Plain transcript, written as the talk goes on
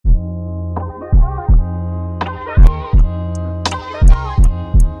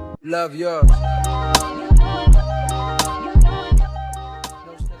Love yours.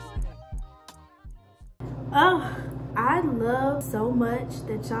 Oh, I love so much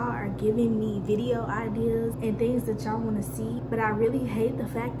that y'all are giving me video ideas and things that y'all want to see, but I really hate the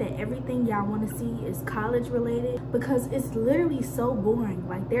fact that everything y'all want to see is college related, because it's literally so boring.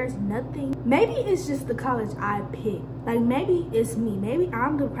 Like, there's nothing. Maybe it's just the college I picked. Like, maybe it's me, maybe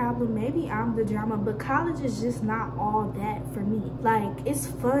I'm the problem, maybe I'm the drama, but college is just not all that for me. Like, it's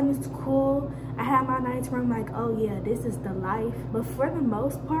fun, it's cool. I have my nights where I'm like, oh yeah, this is the life, but for the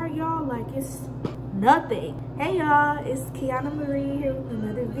most part, y'all, like, it's nothing. Hey y'all, it's Kiana Marie here with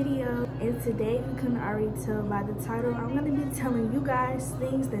another video, and today, if you couldn't already tell by the title, I'm gonna be telling you guys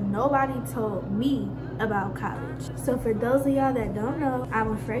things that nobody told me about college. So for those of y'all that don't know,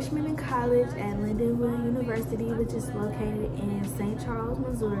 I'm a freshman in college at Lindenwood University, which is located in St. Charles,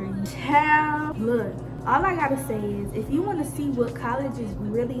 Missouri. Child, look, all I gotta say is, if you want to see what college is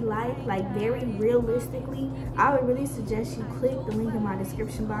really like very realistically, I would really suggest you click the link in my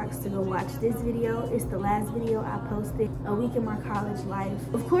description box to go watch this video. It's the last video I posted, a week in my college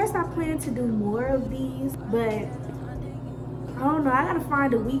life. Of course, I plan to do more of these, but I don't know, I gotta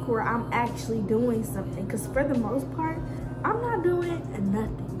find a week where I'm actually doing something, because for the most part, I'm not doing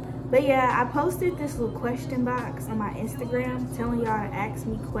nothing. But yeah, I posted this little question box on my Instagram telling y'all to ask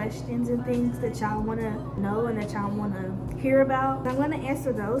me questions and things that y'all want to know and that y'all want to hear about. I'm going to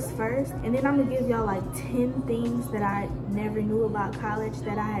answer those first, and then I'm going to give y'all like 10 things that I never knew about college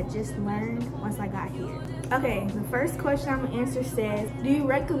that I had just learned once I got here. Okay, the first question I'm going to answer says, do you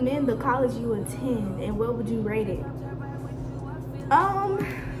recommend the college you attend, and what would you rate it?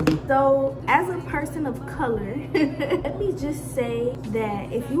 So as a person of color, let me just say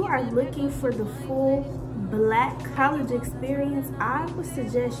that if you are looking for the full Black college experience, I would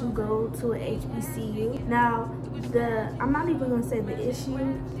suggest you go to an HBCU. Now, I'm not even gonna say the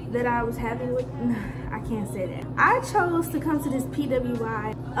issue that I was having with, I can't say that. I chose to come to this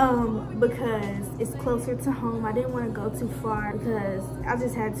PWI because it's closer to home. I didn't want to go too far because I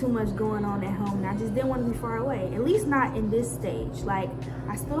just had too much going on at home, and I just didn't want to be far away, at least not in this stage. Like,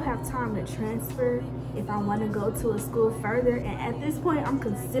 I still have time to transfer if I want to go to a school further, and at this point I'm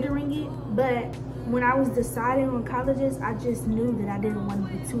considering it. But when I was deciding on colleges, I just knew that I didn't want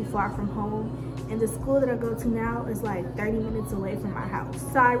to be too far from home, and the school that I go to now is like 30 minutes away from my house.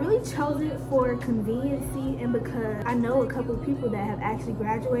 So I really chose it for conveniency, and because I know a couple of people that have actually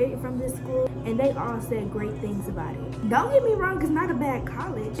graduated from this school, and they all said great things about it. Don't get me wrong, it's not a bad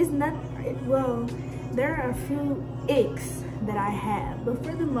college. It's not, well, there are a few icks that I have, but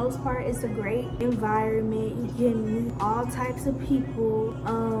for the most part, it's a great environment. You can meet all types of people.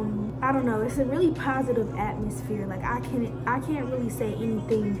 I don't know, it's a really positive atmosphere. Like, I can't really say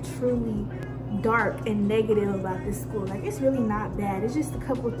anything truly dark and negative about this school. Like, it's really not bad. It's just a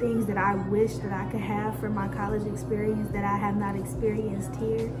couple things that I wish that I could have for my college experience that I have not experienced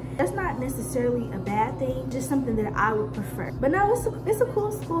here. That's not necessarily a bad thing, just something that I would prefer. But no, it's a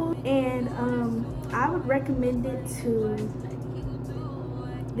cool school, and I would recommend it to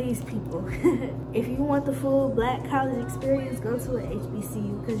these people. If you want the full Black college experience, go to an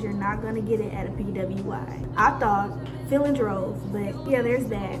HBCU, because you're not gonna get it at a PWI. I thought, feeling drove, but yeah, there's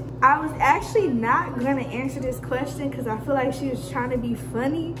that. I was actually not gonna answer this question because I feel like she was trying to be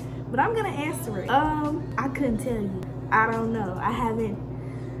funny, but I'm gonna answer it. I couldn't tell you. I don't know. I haven't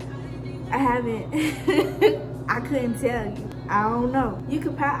I couldn't tell you. I don't know.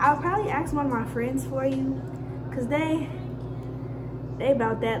 I'll probably ask one of my friends for you, because they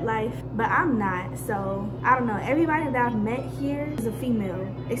about that life, but I'm not. So I don't know, everybody that I've met here is a female,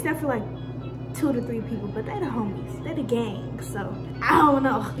 except for like 2 to 3 people, but they're the homies, they're the gang. So I don't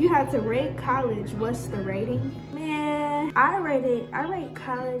know. If you had to rate college, what's the rating? Man, I rate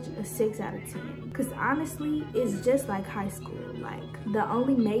college a 6 out of 10, because honestly, it's just like high school. Like, the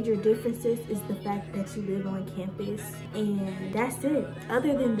only major differences is the fact that you live on campus, and that's it.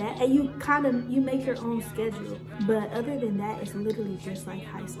 Other than that, and you make your own schedule, but other than that, it's literally just like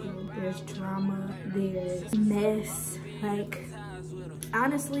high school. There's drama, there's mess. Like,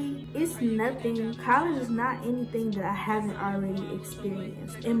 honestly, it's nothing. College is not anything that I haven't already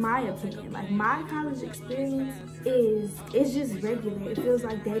experienced, in my opinion. Like, my college experience it's just regular. It feels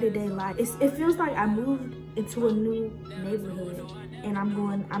like day-to-day life. It feels like I moved into a new neighborhood, and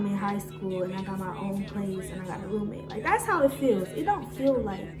I'm in high school, and I got my own place, and I got a roommate. Like, that's how it feels. It don't feel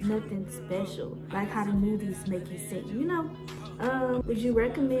like nothing special, like how the movies make it seem, you know? Would you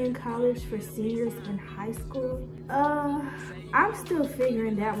recommend college for seniors in high school? I'm still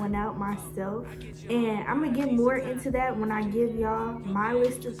figuring that one out myself, and I'm gonna get more into that when I give y'all my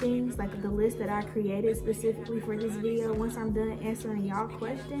list of things, like the list that I created specifically for this video once I'm done answering y'all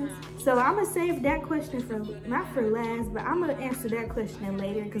questions. So I'm gonna save that question for, not for last, but I'm gonna answer that question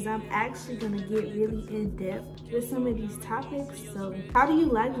later because I'm actually gonna get really in depth with some of these topics. So how do you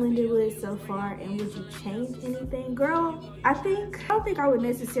like Lindenwood so far, and would you change anything? Girl, I don't think I would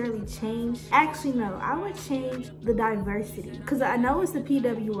necessarily change. Actually, no, I would change the diversity. Because I know it's a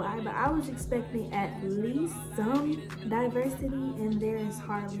PWI, but I was expecting at least some diversity, and there is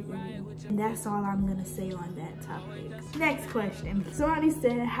hardly any. And that's all I'm gonna say on that topic. Next question. Somebody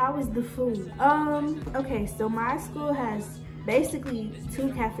said, how is the food? Okay, so my school has basically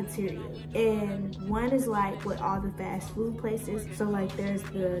 2 cafeterias, and one is like with all the fast food places. So like there's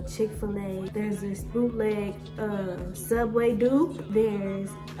the Chick-fil-A, there's this bootleg Subway dupe,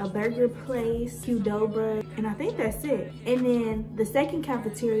 there's a burger place, Qdoba, and I think that's it. And then the second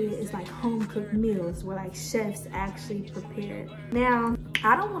cafeteria is like home cooked meals where like chefs actually prepare. Now,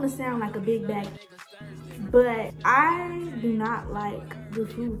 I don't want to sound like a big bag, but I do not like the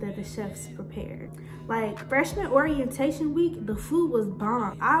food that the chefs prepared. Like freshman orientation week, the food was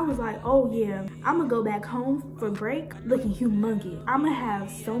bomb. I was like, oh yeah, I'm gonna go back home for break looking humongous. I'm gonna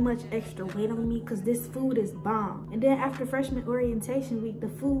have so much extra weight on me because this food is bomb. And then after freshman orientation week, the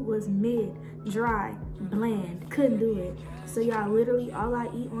food was mid, dry, bland. Couldn't do it. So y'all, literally all I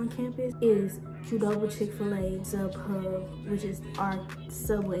eat on campus is Qdoba, Chick-fil-A, Subhub, which is our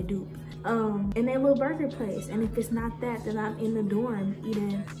Subway dupe. And that little burger place. And if it's not that, then I'm in the dorm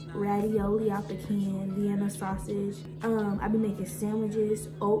eating ravioli out the can, Vienna sausage. I be making sandwiches,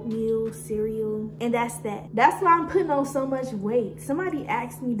 oatmeal, cereal, and that's that. That's why I'm putting on so much weight. Somebody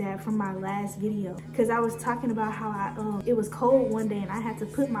asked me that from my last video because I was talking about how it was cold one day and I had to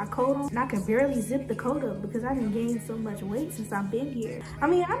put my coat on and I could barely zip the coat up because I done gained so much weight since I've been here. I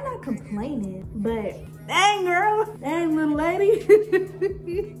mean, I'm not complaining, but dang girl, dang little lady.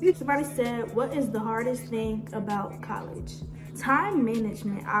 Somebody said, what is the hardest thing about college? Time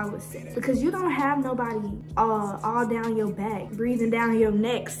management, I would say, because you don't have nobody all down your back, breathing down your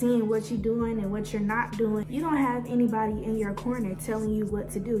neck, seeing what you're doing and what you're not doing. You don't have anybody in your corner telling you what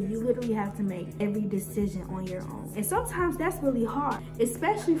to do. You literally have to make every decision on your own. And sometimes that's really hard,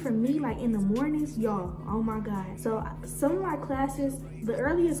 especially for me, like in the mornings, y'all, oh my God. So some of my classes, the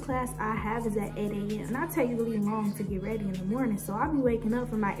earliest class I have is at 8 a.m. and I take really long to get ready in the morning. So I'll be waking up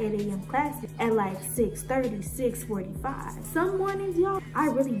for my 8 a.m. classes at like 6:30, 6:45. Some mornings, y'all, I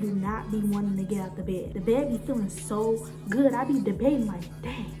really do not be wanting to get out the bed. The bed be feeling so good. I be debating like,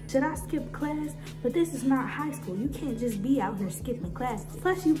 dang, should I skip class? But this is not high school. You can't just be out here skipping classes.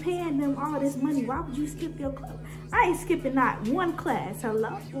 Plus you paying them all this money. Why would you skip your class? I ain't skipping not one class,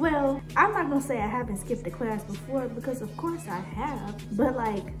 hello? Well, I'm not gonna say I haven't skipped a class before because of course I have, but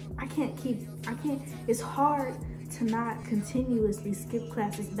like, it's hard to not continuously skip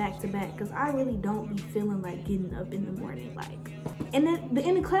classes back to back because I really don't be feeling like getting up in the morning. Like, and then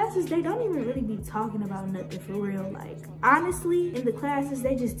in the classes, they don't even really be talking about nothing for real. Like, honestly, in the classes,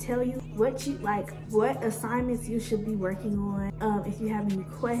 they just tell you what you like, what assignments you should be working on. If you have any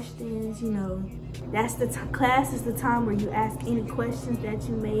questions, you know, that's the class is the time where you ask any questions that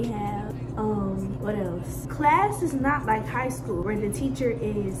you may have. What else? Class is not like high school where the teacher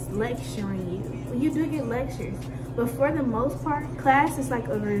is lecturing you. Well, you do get lectures, but for the most part, class is like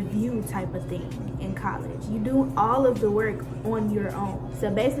a review type of thing in college. You do all of the work on your own. So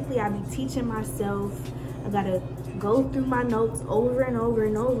basically, I be teaching myself. I gotta go through my notes over and over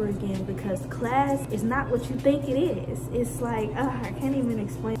and over again because class is not what you think it is. It's like, I can't even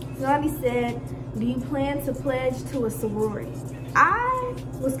explain. Somebody said, do you plan to pledge to a sorority? I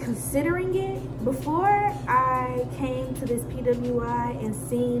was considering it before I came to this PWI and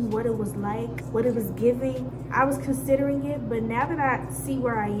seeing what it was like, what it was giving. I was considering it, but now that I see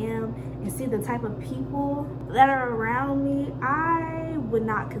where I am and see the type of people that are around me, I would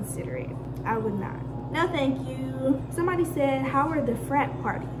not consider it. I would not. No, thank you. Somebody said, how are the frat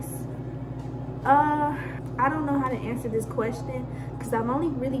parties? I don't know how to answer this question because I've only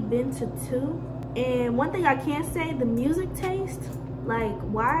really been to 2. And one thing I can say, the music taste, like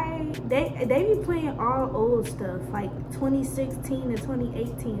why they be playing all old stuff, like 2016 and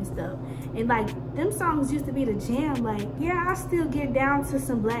 2018 stuff. And like them songs used to be the jam. Like, yeah, I still get down to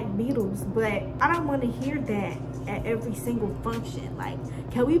some Black Beatles, but I don't want to hear that at every single function. Like,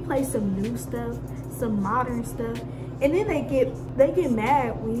 can we play some new stuff, some modern stuff? And then they get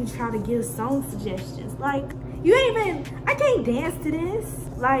mad when you try to give song suggestions. Like, you ain't even, I can't dance to this.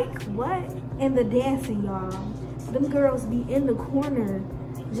 Like, what? And the dancing, y'all. Them girls be in the corner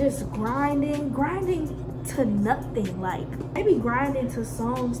just grinding. to nothing. Like, they be grinding to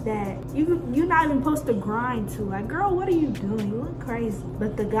songs that you're not even supposed to grind to. Like, girl, what are you doing? You look crazy.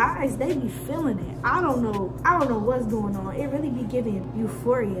 But the guys, they be feeling it. I don't know what's going on. It really be giving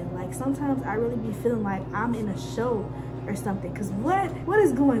euphoria. Like, sometimes I really be feeling like I'm in a show or something, because what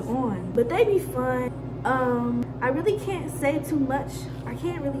is going on? But they be fun. I really can't say too much. I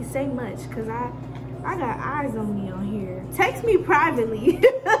can't really say much because I got eyes on me on here. Text me privately.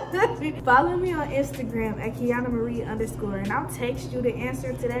 Follow me on Instagram at KianaMarie_, and I'll text you the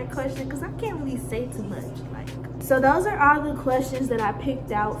answer to that question because I can't really say too much. Like, so those are all the questions that I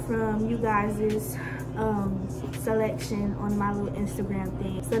picked out from you guys' selection on my little Instagram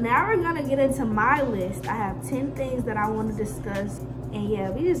thing. So now we're gonna get into my list. I have 10 things that I want to discuss, and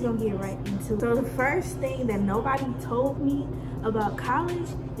yeah, we just gonna get right into it. So the first thing that nobody told me about college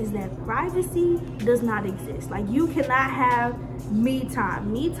is that privacy does not exist. Like, you cannot have me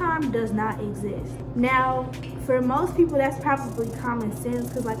time. Me time does not exist. Now, for most people, that's probably common sense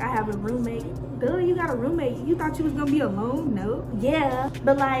because, like, I have a roommate. Girl, you got a roommate. You thought you was gonna be alone? No. Yeah,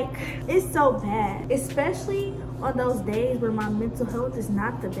 but like, it's so bad, especially on those days where my mental health is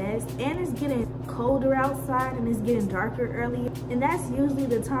not the best and it's getting colder outside and it's getting darker early, and that's usually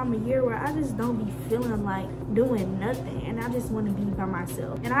the time of year where I just don't be feeling like doing nothing and I just want to be by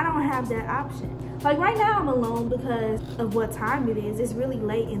myself, and I don't have that option. Like, right now I'm alone because of what time it is. It's really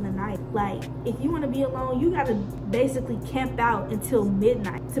late in the night. Like, if you want to be alone, you gotta basically camp out until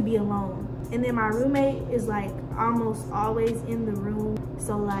midnight to be alone. And then my roommate is like almost always in the room,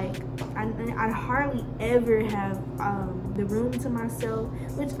 so like I hardly ever have the room to myself,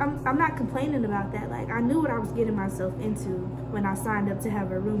 which I'm not complaining about that. Like, I knew what I was getting myself into when I signed up to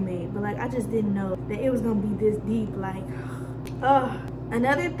have a roommate, but like, I just didn't know that it was gonna be this deep. Like,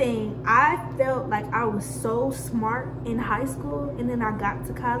 another thing, I felt like I was so smart in high school, and then I got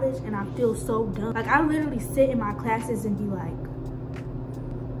to college and I feel so dumb. Like, I literally sit in my classes and be like,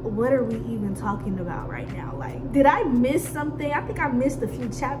 what are we even talking about right now? Like, did I miss something? I think I missed a few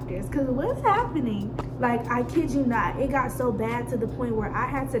chapters, because what's happening? Like, I kid you not, it got so bad to the point where I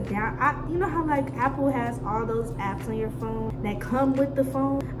had to you know how like Apple has all those apps on your phone that come with the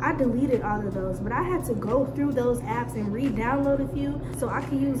phone? I deleted all of those, but I had to go through those apps and re-download a few so I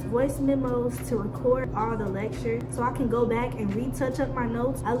can use voice memos to record all the lecture, so I can go back and retouch up my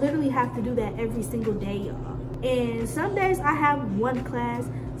notes. I literally have to do that every single day, y'all. And some days I have one class,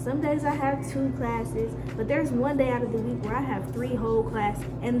 some days I have 2 classes, but there's one day out of the week where I have 3 whole classes,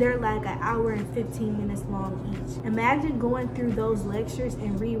 and they're like an hour and 15 minutes long each. Imagine going through those lectures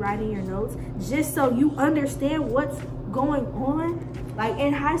and rewriting your notes just so you understand what's going on. Like,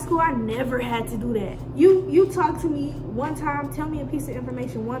 in high school, I never had to do that. You talk to me one time, tell me a piece of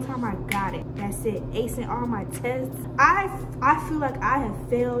information one time, I got it. That's it. Acing all my tests. I feel like I have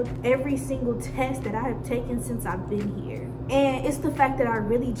failed every single test that I have taken since I've been here. And it's the fact that I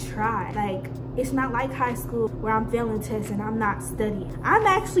really tried. Like, it's not like high school where I'm failing tests and I'm not studying. I'm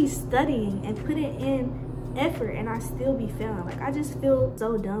actually studying and putting in effort, and I still be failing. Like, I just feel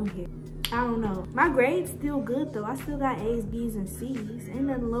so dumb here. I don't know. My grade's still good though. I still got A's, B's, and C's. Ain't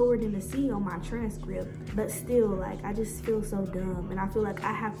nothing lower than a C on my transcript. But still, like, I just feel so dumb. And I feel like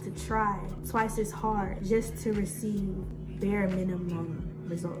I have to try twice as hard just to receive bare minimum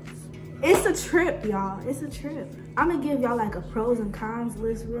results. It's a trip, y'all. It's a trip. I'm gonna give y'all like a pros and cons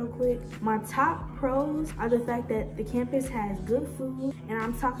list real quick. My top pros are the fact that the campus has good food, and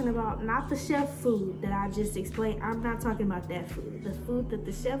I'm talking about not the chef food that I just explained. I'm not talking about that food. The food that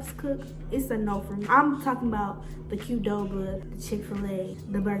the chefs cook, it's a no for me. I'm talking about the Qdoba, the Chick-fil-A,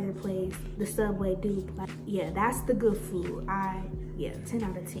 the burger place, the Subway dude. Like, yeah, that's the good food. Yeah, 10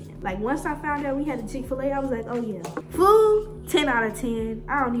 out of 10. Like, once I found out we had a Chick-fil-A, I was like, oh yeah. Food, 10 out of 10.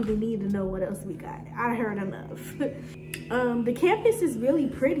 I don't even need to know what else we got. I heard enough. The campus is really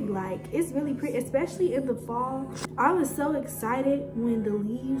pretty. Like, it's really pretty, especially in the fall. I was so excited when the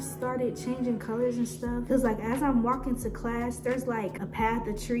leaves started changing colors and stuff. Cause like, as I'm walking to class, there's like a path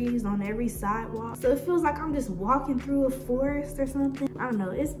of trees on every sidewalk. So it feels like I'm just walking through a forest or something. I don't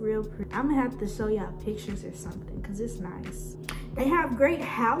know, it's real pretty. I'm gonna have to show y'all pictures or something, cause it's nice. They have great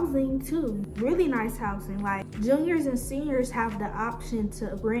housing too, really nice housing. Like, juniors and seniors have the option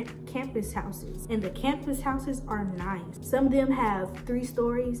to rent campus houses, and the campus houses are nice. Some of them have 3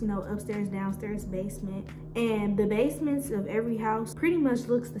 stories, you know, upstairs, downstairs, basement, and the basements of every house pretty much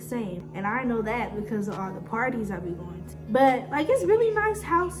looks the same. And I know that because of all the parties I be going to. But like, it's really nice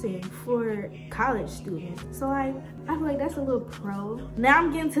housing for college students. So like, I feel like that's a little pro. Now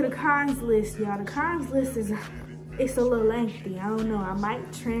I'm getting to the cons list, y'all. The cons list is it's a little lengthy. I don't know. I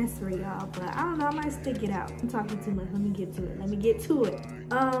might transfer y'all, but I don't know. I might stick it out. I'm talking too much. Let me get to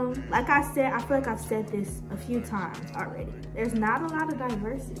it. Like I said, I feel like I've said this a few times already. There's not a lot of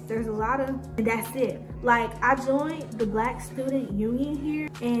diversity. There's a lot of, and that's it. Like, I joined the Black Student Union here,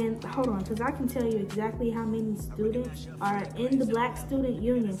 and hold on, because I can tell you exactly how many students are in the Black Student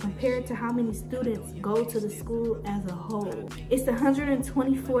Union compared to how many students go to the school as a whole. It's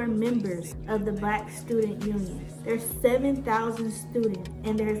 124 members of the Black Student Union. There's 7,000 students,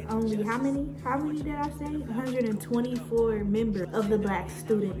 and there's only how many did I say? 124 members of the Black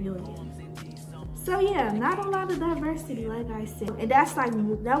Student Union. So yeah, not a lot of diversity, like I said. And that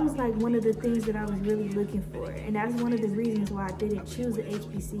was like one of the things that I was really looking for. And that's one of the reasons why I didn't choose the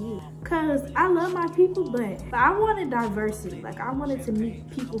HBCU. Cause I love my people, but I wanted diversity. Like, I wanted to meet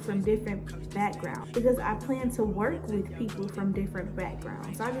people from different backgrounds because I plan to work with people from different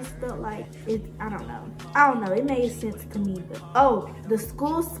backgrounds. So I just felt like I don't know, it made sense to me. But oh, the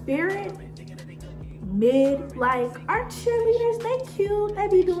school spirit, mid. Like, our cheerleaders, they cute, they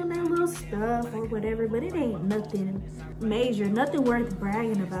be doing their little stuff or whatever, but it ain't nothing major, nothing worth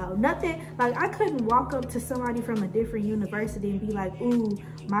bragging about, nothing. Like, I couldn't walk up to somebody from a different university and be like, ooh,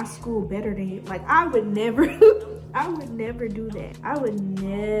 my school better than you. Like, I would never I would never do that. I would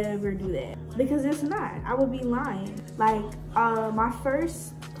never do that because it's not. I would be lying. Like, my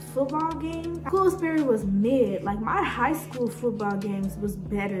first football game, school spirit was mid. Like, my high school football games was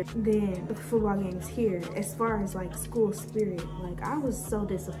better than the football games here as far as like school spirit. Like, I was so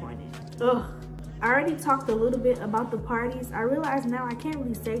disappointed. Ugh. I already talked a little bit about the parties. I realize now I can't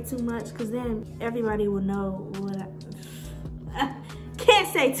really say too much because then everybody will know what I can't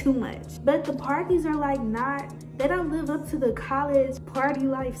say too much. But the parties are like they don't live up to the college party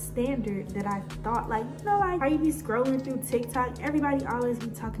life standard that I thought. Like, you know, like how you be scrolling through TikTok, everybody always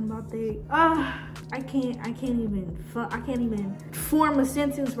be talking about I can't even form a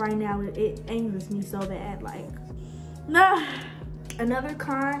sentence right now. It angers me so bad. Like, nah. Another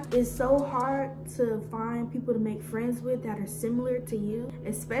con is so hard to find people to make friends with that are similar to you,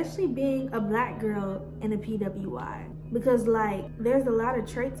 especially being a Black girl in a PWI. Because like, there's a lot of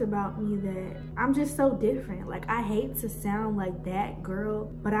traits about me that I'm just so different. Like, I hate to sound like that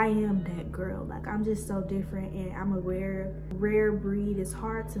girl, but I am that girl. Like, I'm just so different and I'm a rare breed. It's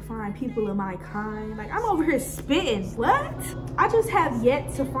hard to find people of my kind. Like, I'm over here spitting. What? I just have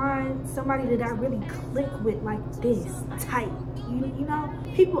yet to find somebody that I really click with like this type. You know,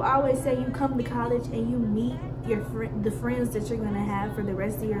 people always say you come to college and you meet the friends that you're gonna have for the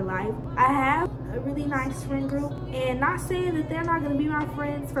rest of your life. I have a really nice friend group, and not saying that they're not gonna be my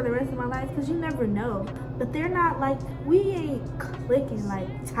friends for the rest of my life, because you never know, but they're not like, we ain't clicking like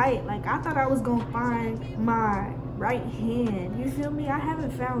tight. Like, I thought I was gonna find my right hand, you feel me? I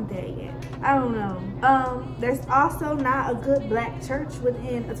haven't found that yet. I don't know. There's also not a good Black church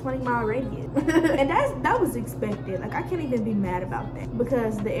within a 20-mile radius. And that was expected. Like, I can't even be mad about that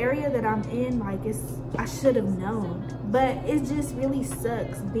because the area that I'm in, like, I should have known. But it just really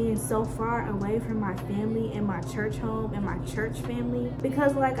sucks being so far away from my family and my church home and my church family,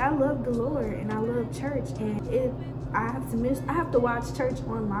 because like, I love the Lord and I love church, and I have to watch church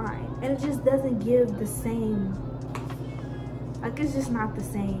online, and it just doesn't give the same. Like, it's just not the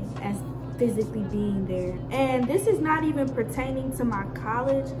same as physically being there. And this is not even pertaining to my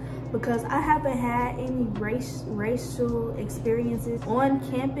college, because I haven't had any racial experiences on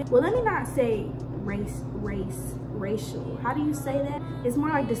campus. Well, let me not say racial. How do you say that? It's more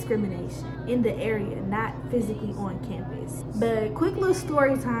like discrimination in the area, not physically on campus. But quick little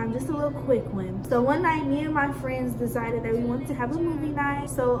story time, just a little quick one. So one night, me and my friends decided that we wanted to have a movie night.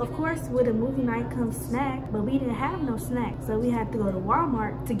 So of course, with a movie night comes snacks, but we didn't have no snacks. So we had to go to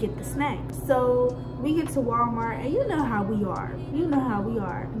Walmart to get the snacks. So we get to Walmart, and you know how we are. You know how we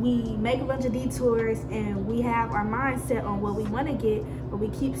are. We make a bunch of detours, and we have our mindset on what we want to get, but we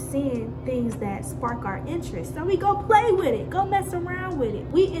keep seeing things that spark our interest. So we go play with it, go mess around with it.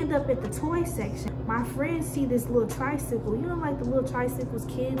 We end up at the toy section. My friends see this little tricycle. You know, like the little tricycles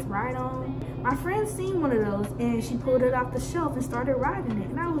kids ride on? My friend seen one of those, and she pulled it off the shelf and started riding it.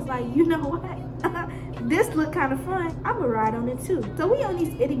 And I was like, you know what? This look kind of fun. I'ma ride on it too. So we on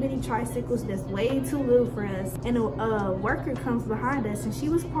these itty bitty tricycles that's way too little for us. And a worker comes behind us, and she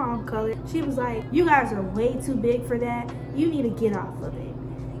was palm colored. She was like, you guys are way too big for that. You need to get off of it.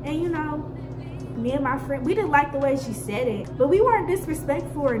 And you know, me and my friend, we didn't like the way she said it, but we weren't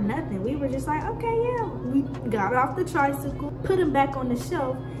disrespectful or nothing. We were just like, okay, yeah. We got off the tricycle, put him back on the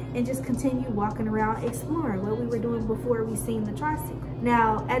shelf, and just continued walking around exploring what we were doing before we seen the tricycle.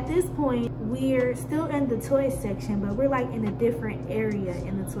 Now, at this point, we're still in the toy section, but we're like in a different area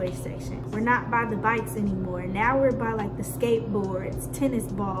in the toy section. We're not by the bikes anymore. Now we're by like the skateboards, tennis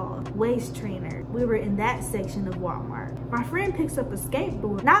ball, waist trainer. We were in that section of Walmart. My friend picks up a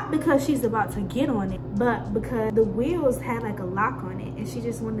skateboard, not because she's about to get on it, but because the wheels had like a lock on it, and she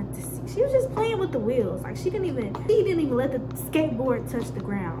just wanted to see. She was just playing with the wheels. Like she didn't even let the skateboard touch the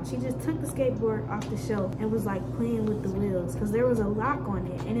ground. She just took the skateboard off the shelf and was like playing with the wheels because there was a lock on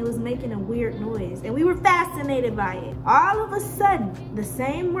it and it was making a weird noise, and we were fascinated by it. All of a sudden, the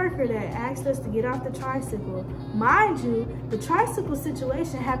same worker that asked us to get off the tricycle, mind you, the tricycle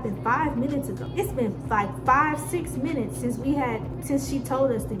situation happened 5 minutes ago. It's been like 5-6 minutes since she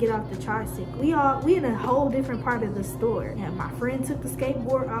told us to get off the tricycle. We in a whole different part of the store, and my friend took the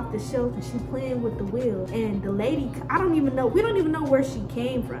skateboard off the shelf and she playing with the wheel, and the lady, we don't even know where she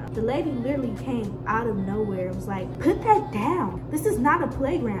came from. The lady literally came out of nowhere and was like, put that down. This is not a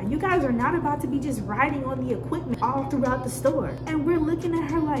playground. You guys are not about to be just riding on the equipment all throughout the store. And we're looking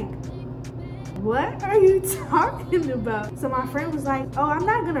at her like, what are you talking about? So my friend was like, oh, I'm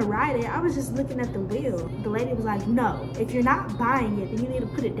not gonna ride it. I was just looking at the wheel. The lady was like, no, if you're not buying it, then you need to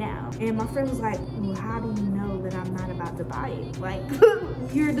put it down. And my friend was like, well, how do you know that I'm not about to buy it? Like,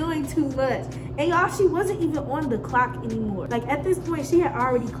 you're doing too much. And y'all, she wasn't even on the clock anymore. Like at this point, she had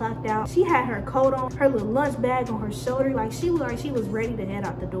already clocked out. She had her coat on, her little lunch bag on her shoulder. Like she was ready to head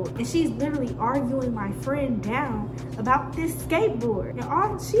out the door. And she's literally arguing my friend down about this skateboard.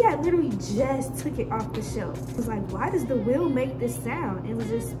 And she had literally just took it off the shelf. It was like, why does the wheel make this sound? It was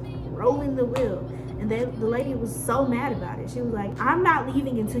just rolling the wheel. And then the lady was so mad about it. She was like, I'm not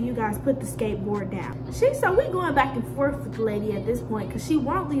leaving until you guys put the skateboard down. So we going back and forth with the lady at this point because she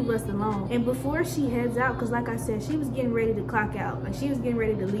won't leave us alone. And before she heads out, because like I said, she was getting ready to clock out. Like she was getting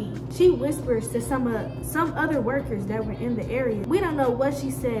ready to leave. She whispers to some other workers that were in the area. We don't know what she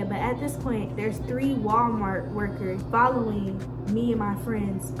said, but at this point, there's 3 Walmart workers following me and my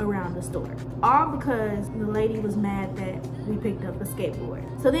friends around the store. All because the lady was mad that we picked up a skateboard.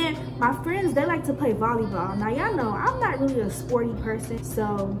 So then my friends, they like to play volleyball. Now y'all know I'm not really a sporty person,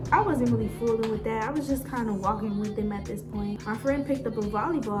 so I wasn't really fooling with that. I was just kind of walking with them at this point. My friend picked up a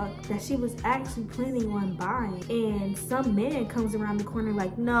volleyball that she was actually planning on buying, and some man comes around the corner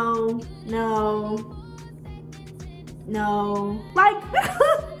like, no, like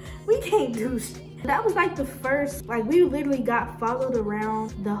we can't do shit. That was like the first, like we literally got followed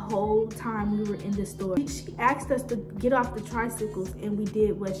around the whole time we were in the store. She asked us to get off the tricycles and we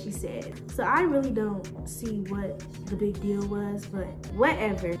did what she said. So I really don't see what the big deal was, but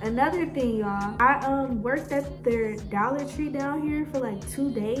whatever. Another thing, y'all, I worked at their Dollar Tree down here for like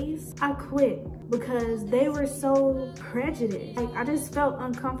 2 days. I quit because they were so prejudiced. Like I just felt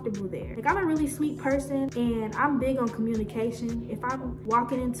uncomfortable there. Like I'm a really sweet person and I'm big on communication. If I'm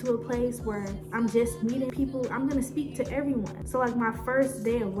walking into a place where I'm just meeting people, I'm gonna speak to everyone. So like my first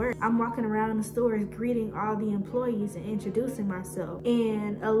day of work, I'm walking around the stores greeting all the employees and introducing myself.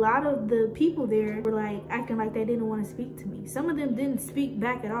 And a lot of the people there were like acting like they didn't want to speak to me. Some of them didn't speak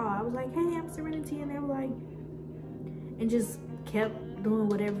back at all. I was like, hey, I'm Serenity, and they were like, and just kept doing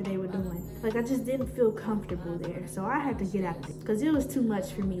whatever they were doing. Like I just didn't feel comfortable there, so I had to get out of it because it was too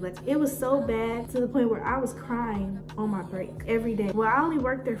much for me. Like it was so bad to the point where I was crying on my break every day. Well, I only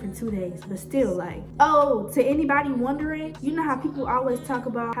worked there for 2 days, but still, like, oh, to anybody wondering, you know how people always talk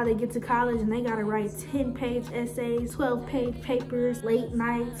about how they get to college and they gotta write 10-page essays, 12-page papers, late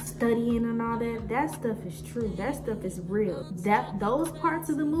nights studying and all that. That stuff is true. That stuff is real. Those parts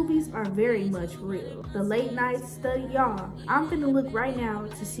of the movies are very much real. The late night study, y'all, I'm gonna look right now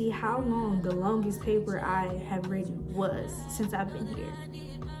to see how long the longest paper I have written was since I've been here.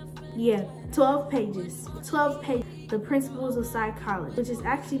 Yeah, 12 pages. 12 pages. The Principles of Psychology, which is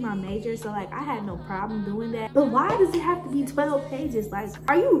actually my major, so like I had no problem doing that. But why does it have to be 12 pages? Like,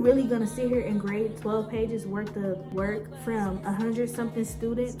 are you really gonna sit here and grade 12 pages worth of work from 100-something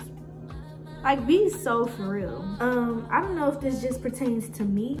students? Like, be so for real. I don't know if this just pertains to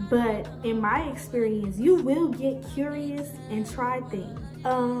me, but in my experience, you will get curious and try things.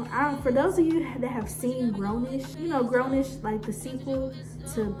 For those of you that have seen Grownish, you know Grownish, like the sequel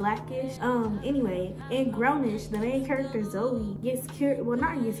to Blackish. Anyway, in Grownish, the main character Zoe gets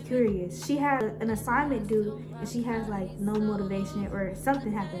curious. She has an assignment due and she has like no motivation or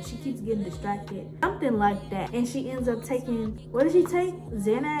something happens. She keeps getting distracted, something like that. And she ends up taking, what did she take?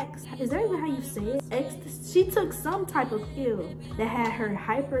 Xanax? Is that even how you say it? Ecstasy? She took some type of pill that had her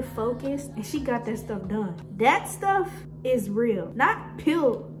hyper focused and she got that stuff done. That stuff is real. Not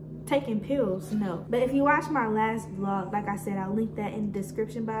pill taking pills, no. But if you watch my last vlog, like I said, I'll link that in the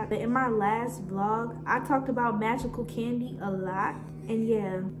description box. But in my last vlog, I talked about magical candy a lot. And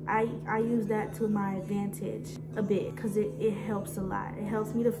yeah, I use that to my advantage a bit because it helps a lot. It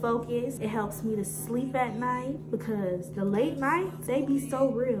helps me to focus. It helps me to sleep at night because the late nights, they be so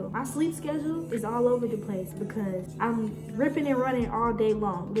real. My sleep schedule is all over the place because I'm ripping and running all day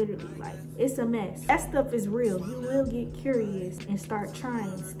long, literally. Like, it's a mess. That stuff is real. You will get curious and start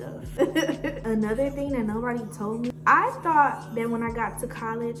trying stuff. Another thing that nobody told me, I thought that when I got to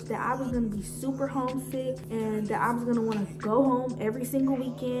college that I was gonna be super homesick and that I was gonna wanna go home every single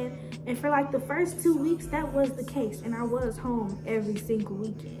weekend. And for like the first 2 weeks, that was the case. And I was home every single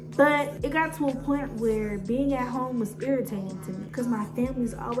weekend. But it got to a point where being at home was irritating to me because my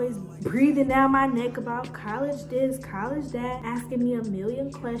family's always breathing down my neck about college this, college that, asking me a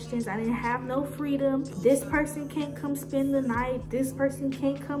million questions. I didn't have no freedom. This person can't come spend the night. This person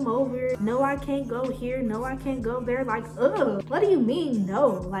can't come over. No, I can't go here. No, I can't go there. Like, ugh, what do you mean no?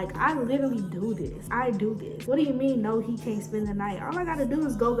 Like, I literally do this. I do this. What do you mean no, he can't spend the night? All I gotta do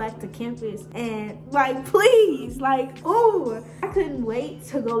is go back to campus and like, please, like, oh, I couldn't wait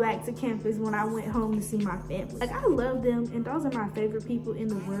to go back to campus when I went home to see my family. Like, I love them and those are my favorite people in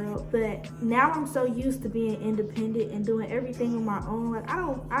the world. But now I'm so used to being independent and doing everything on my own. Like,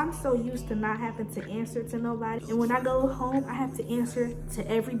 I'm so used to not having to answer to nobody. And when I go home, I have to answer to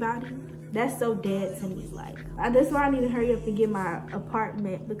everybody. That's so dead to me. Like, that's why I need to hurry up and get my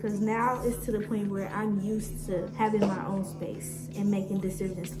apartment because now it's to the point where I'm used to having my own space and making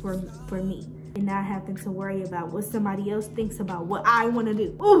decisions for me and not having to worry about what somebody else thinks about what I want to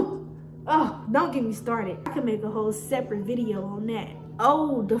do. Ooh, oh, don't get me started. I can make a whole separate video on that.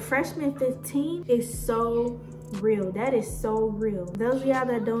 Oh, the freshman 15 is so real. That is so real. Those of y'all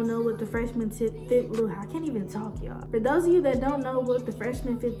that don't know what the freshman I can't even talk, y'all. For those of you that don't know what the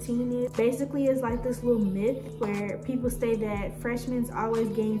freshman 15 is, basically it's like this little myth where people say that freshmen always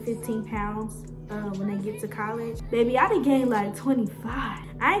gain 15 pounds when they get to college. Baby, I done gained like 25.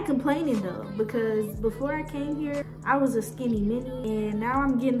 I ain't complaining though, because before I came here, I was a skinny mini and now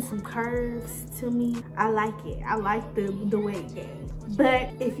I'm getting some curves to me. I like it. I like the weight gain. But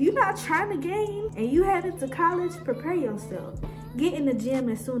if you're not trying to gain and you headed to college, prepare yourself. Get in the gym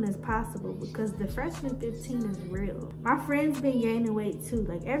as soon as possible because the freshman 15 is real. My friends been gaining weight too.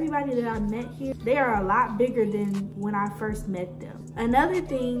 Like, everybody that I met here, they are a lot bigger than when I first met them. Another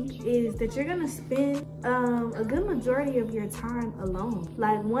thing is that you're gonna spend a good majority of your time alone.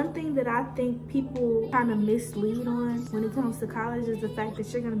 Like, one thing that I think people kind of mislead on when it comes to college is the fact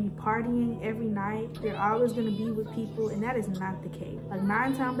that you're gonna be partying every night. You're always gonna be with people, and that is not the case. Like,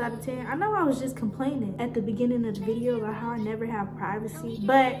 9 times out of 10, I know I was just complaining at the beginning of the video about how I never have privacy,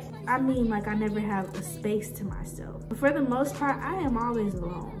 but I mean, like, I never have a space to myself. But for the most part, I am always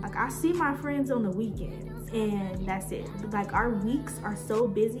alone. Like, I see my friends on the weekends and that's it. Like, our weeks are so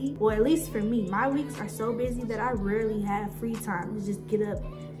busy, or at least for me, my weeks are so busy that I rarely have free time to just get up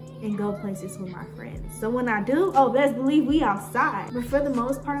and go places with my friends. So when I do, oh, best believe we outside. But for the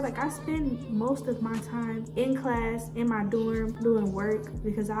most part, like, I spend most of my time in class, in my dorm, doing work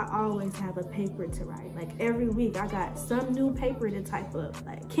because I always have a paper to write. Like, every week I got some new paper to type up.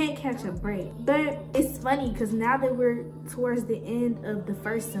 Like, can't catch a break. But it's funny because now that we're towards the end of the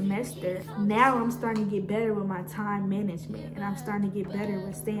first semester, now I'm starting to get better with my time management and I'm starting to get better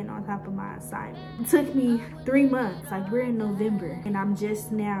with staying on top of my assignment. It took me 3 months. Like, we're in November and I'm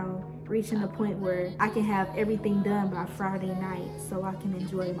just now reaching the point where I can have everything done by Friday night so I can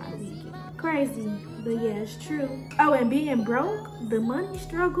enjoy my weekend. Crazy, but yeah, it's true. Oh, and being broke, the money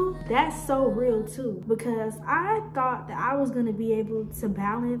struggle, that's so real too, because I thought that I was gonna be able to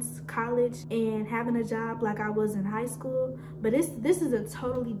balance college and having a job like I was in high school, but this is a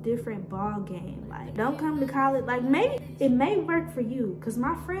totally different ball game. Like, don't come to college, like, maybe it may work for you, because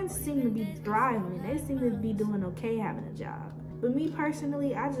my friends seem to be thriving. They seem to be doing okay having a job. But me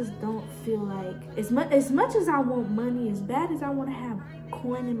personally, I just don't feel like, as much as I want money, as bad as I want to have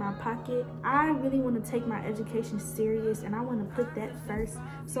coin in my pocket, I really want to take my education serious and I want to put that first.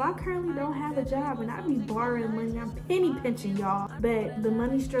 So I currently don't have a job and I be borrowing money. I'm penny pinching, y'all. But the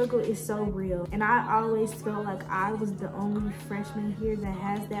money struggle is so real. And I always felt like I was the only freshman here that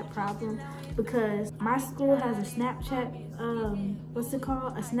has that problem, because my school has a Snapchat, what's it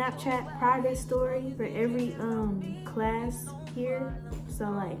called? A Snapchat private story for every class here. So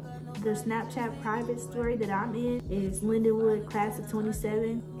like, the Snapchat private story that I'm in is Lindenwood class of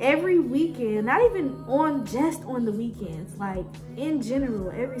 27. Every weekend, not even just on the weekends, like in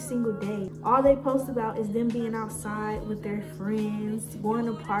general, every single day, all they post about is them being outside with their friends, going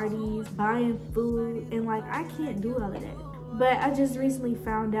to parties, buying food, and like, I can't do all of that. But I just recently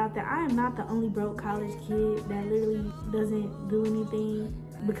found out that I am not the only broke college kid that literally doesn't do anything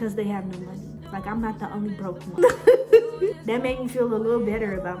because they have no money. Like, I'm not the only broke one. That made me feel a little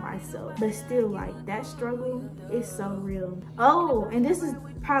better about myself. But still, like, that struggle is so real. Oh, and this is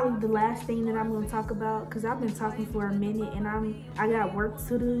probably the last thing that I'm going to talk about, because I've been talking for a minute and I got work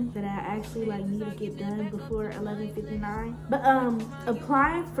to do that I actually like need to get done before 11:59. But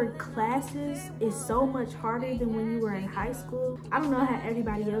applying for classes is so much harder than when you were in high school. I don't know how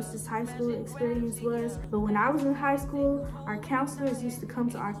everybody else's high school experience was, but when I was in high school, our counselors used to come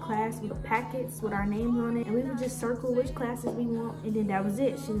to our class with packets with our names on it, and we would just circle which classes we want, and then that was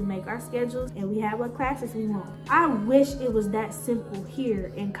it. She would make our schedules and we had what classes we want. I wish it was that simple here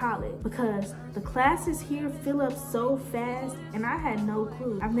in college, because the classes here fill up so fast, and I had no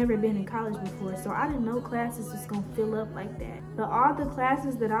clue. I've never been in college before, so I didn't know classes was gonna fill up like that. But all the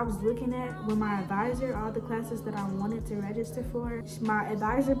classes that I was looking at with my advisor, all the classes that I wanted to register for, my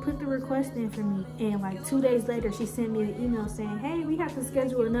advisor put the request in for me, and like 2 days later she sent me an email saying, hey, we have to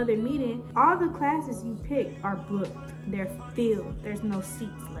schedule another meeting. All the classes you picked are booked. They're filled. There's no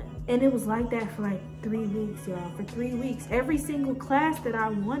seats left. And it was like that for like 3 weeks, y'all. For 3 weeks, every single class that I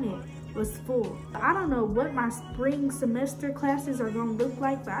wanted was full. I don't know what my spring semester classes are gonna look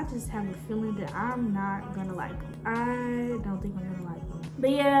like, but I just have a feeling that I'm not gonna like them. I don't think I'm gonna like them. But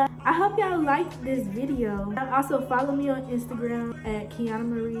yeah, I hope y'all liked this video. Also follow me on Instagram at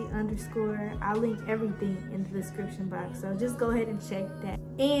KianaMarie_. I'll link everything in the description box, so just go ahead and check that.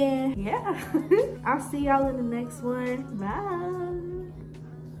 And yeah, I'll see y'all in the next one. Bye.